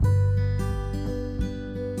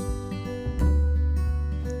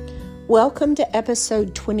Welcome to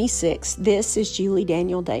episode 26. This is Julie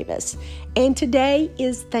Daniel Davis, and today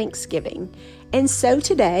is Thanksgiving. And so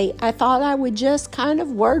today I thought I would just kind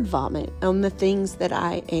of word vomit on the things that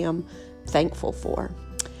I am thankful for.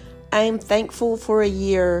 I am thankful for a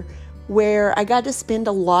year where I got to spend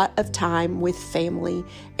a lot of time with family,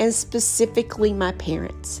 and specifically my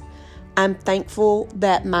parents. I'm thankful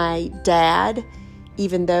that my dad,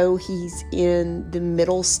 even though he's in the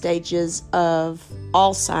middle stages of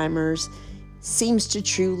Alzheimer's, seems to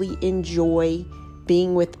truly enjoy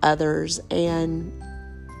being with others and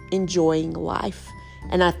enjoying life.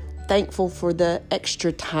 And I'm thankful for the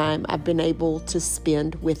extra time I've been able to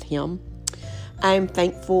spend with him. I am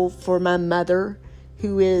thankful for my mother,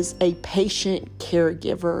 who is a patient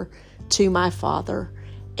caregiver to my father,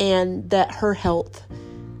 and that her health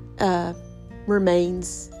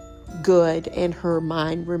remains good and her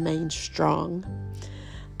mind remains strong.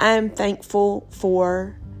 I am thankful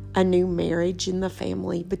for a new marriage in the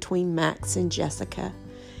family between Max and Jessica,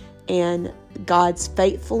 and God's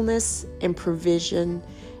faithfulness and provision,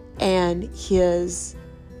 and His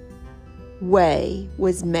way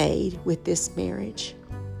was made with this marriage.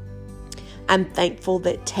 I'm thankful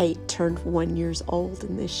that Tate turned 1 year old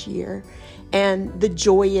in this year, and the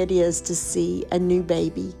joy it is to see a new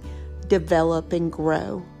baby develop and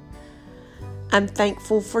grow. I'm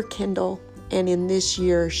thankful for Kendall, and in this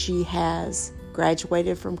year she has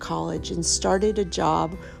graduated from college and started a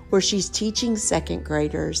job where she's teaching second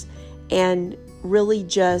graders and really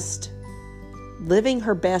just living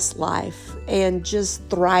her best life and just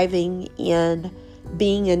thriving in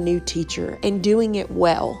being a new teacher and doing it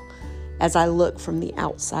well as I look from the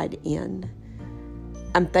outside in.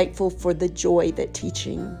 I'm thankful for the joy that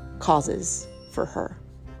teaching causes for her.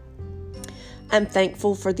 I'm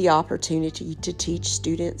thankful for the opportunity to teach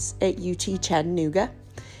students at UT Chattanooga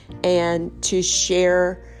and to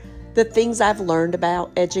share the things I've learned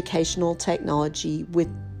about educational technology with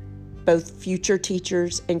both future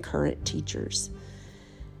teachers and current teachers.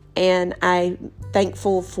 And I'm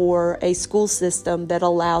thankful for a school system that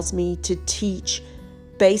allows me to teach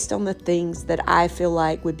based on the things that I feel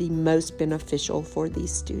like would be most beneficial for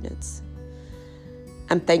these students.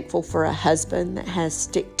 I'm thankful for a husband that has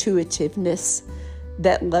stick-to-itiveness,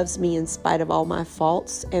 that loves me in spite of all my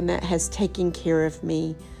faults, and that has taken care of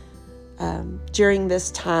me during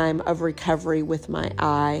this time of recovery with my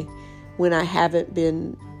eye when I haven't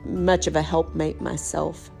been much of a helpmate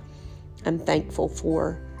myself. I'm thankful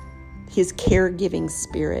for his caregiving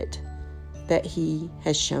spirit that he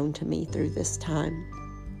has shown to me through this time.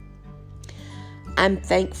 I'm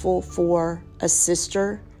thankful for a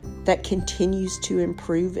sister that continues to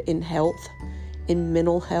improve in health, in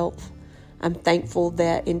mental health. I'm thankful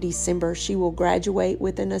that in December she will graduate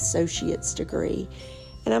with an associate's degree.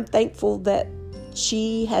 And I'm thankful that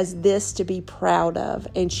she has this to be proud of,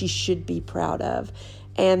 and she should be proud of.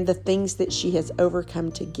 And the things that she has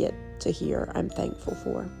overcome to get to here, I'm thankful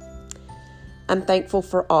for. I'm thankful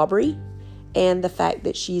for Aubrey and the fact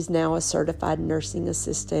that she's now a certified nursing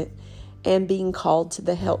assistant and being called to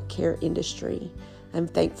the healthcare industry. I'm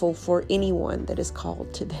thankful for anyone that is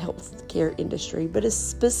called to the healthcare industry, but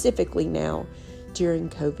specifically now during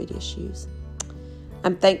COVID issues.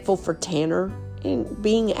 I'm thankful for Tanner and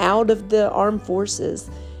being out of the armed forces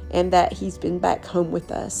and that he's been back home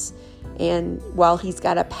with us. And while he's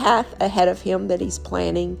got a path ahead of him that he's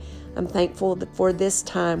planning, I'm thankful for this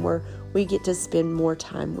time where we get to spend more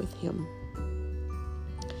time with him.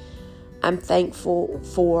 I'm thankful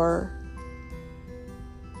for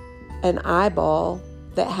an eyeball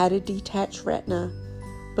that had a detached retina,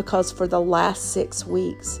 because for the last 6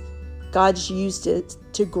 weeks, God's used it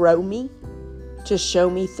to grow me, to show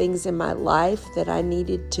me things in my life that I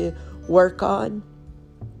needed to work on,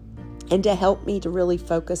 and to help me to really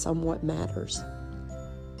focus on what matters.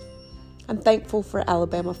 I'm thankful for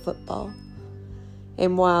Alabama football.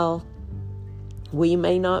 And while we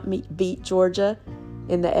may not beat Georgia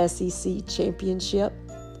in the SEC championship,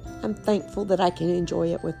 I'm thankful that I can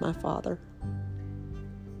enjoy it with my father.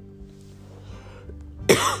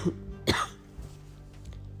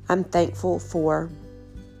 I'm thankful for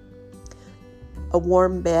a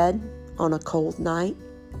warm bed on a cold night.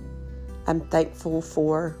 I'm thankful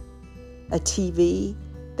for a TV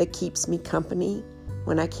that keeps me company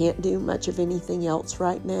when I can't do much of anything else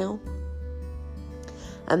right now.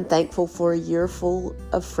 I'm thankful for a year full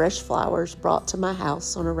of fresh flowers brought to my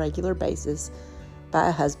house on a regular basis by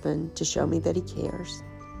a husband to show me that he cares.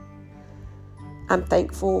 I'm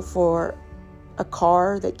thankful for a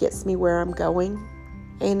car that gets me where I'm going,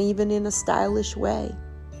 and even in a stylish way.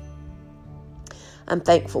 I'm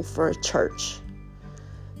thankful for a church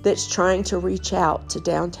that's trying to reach out to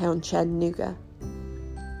downtown Chattanooga,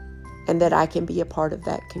 and that I can be a part of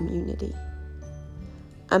that community.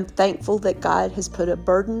 I'm thankful that God has put a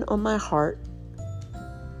burden on my heart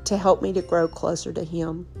to help me to grow closer to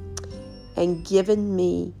Him, and given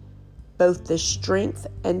me both the strength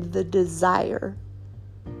and the desire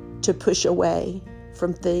to push away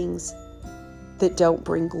from things that don't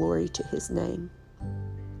bring glory to His name.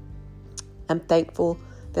 I'm thankful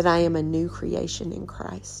that I am a new creation in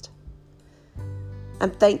Christ.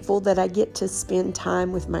 I'm thankful that I get to spend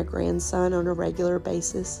time with my grandson on a regular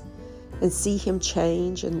basis and see him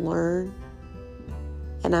change and learn.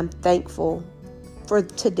 And I'm thankful for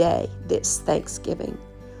today, this Thanksgiving,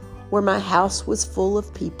 where my house was full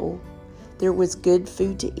of people. There was good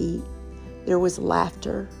food to eat. There was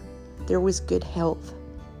laughter. There was good health.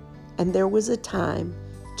 And there was a time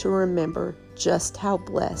to remember just how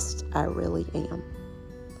blessed I really am.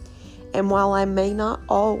 And while I may not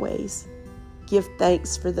always give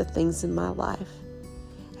thanks for the things in my life,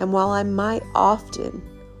 and while I might often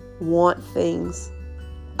want things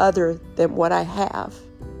other than what I have,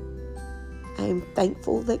 I am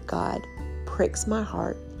thankful that God pricks my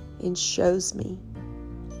heart and shows me,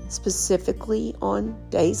 specifically on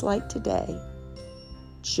days like today,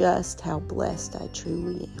 just how blessed I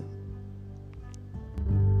truly am.